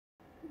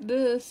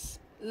This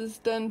is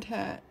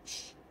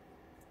Denttach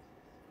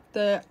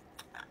that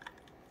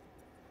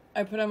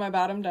I put on my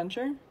bottom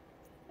denture,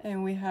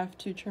 and we have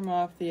to trim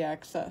off the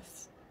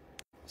excess.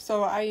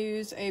 So I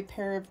use a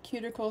pair of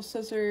cuticle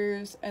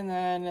scissors, and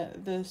then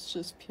this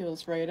just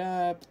peels right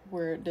up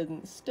where it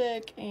didn't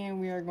stick, and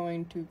we are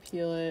going to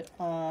peel it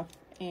off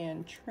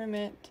and trim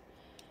it.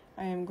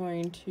 I am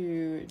going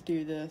to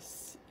do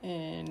this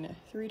in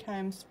 3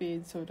 times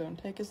speed so it don't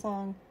take as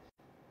long.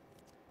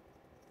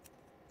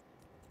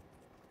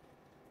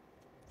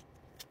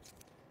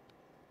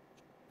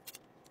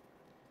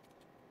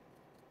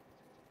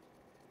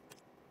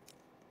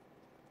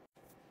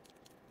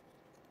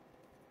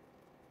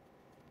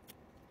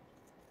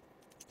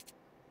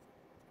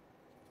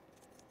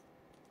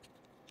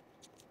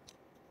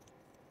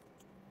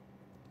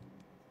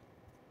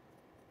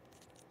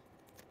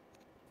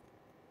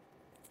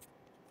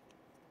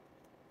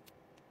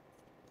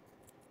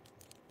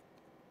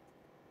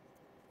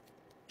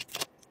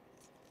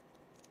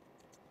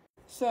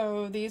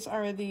 So these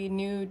are the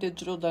new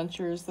digital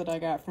dentures that I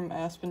got from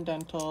Aspen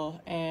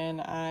Dental,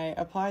 and I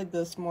applied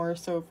this more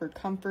so for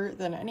comfort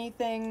than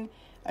anything.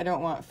 I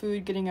don't want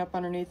food getting up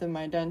underneath of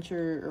my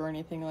denture or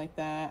anything like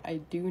that.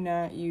 I do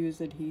not use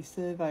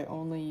adhesive, I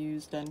only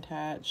use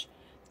Denttach.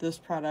 This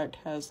product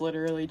has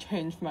literally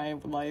changed my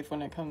life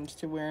when it comes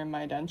to wearing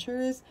my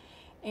dentures,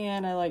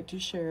 and I like to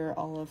share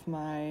all of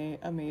my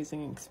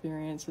amazing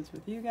experiences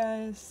with you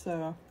guys,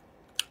 so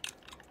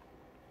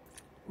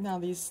now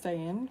these stay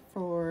in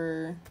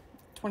for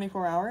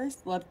 24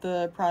 hours. Let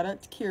the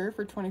product cure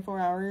for 24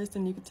 hours,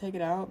 and you can take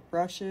it out,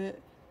 brush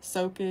it,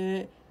 soak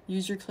it,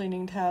 use your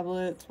cleaning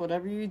tablets,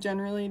 whatever you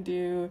generally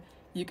do,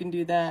 you can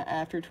do that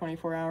after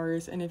 24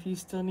 hours. And if you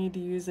still need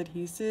to use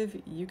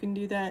adhesive, you can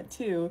do that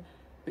too,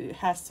 but it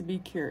has to be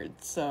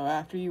cured. So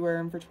after you wear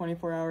them for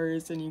 24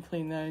 hours and you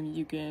clean them,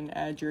 you can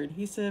add your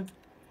adhesive,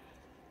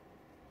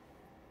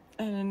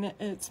 and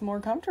it's more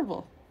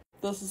comfortable.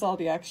 This is all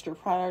the extra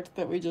product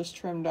that we just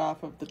trimmed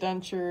off of the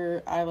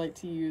denture. I like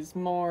to use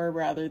more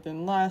rather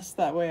than less.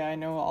 That way I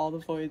know all the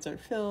voids are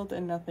filled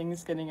and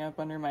nothing's getting up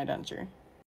under my denture.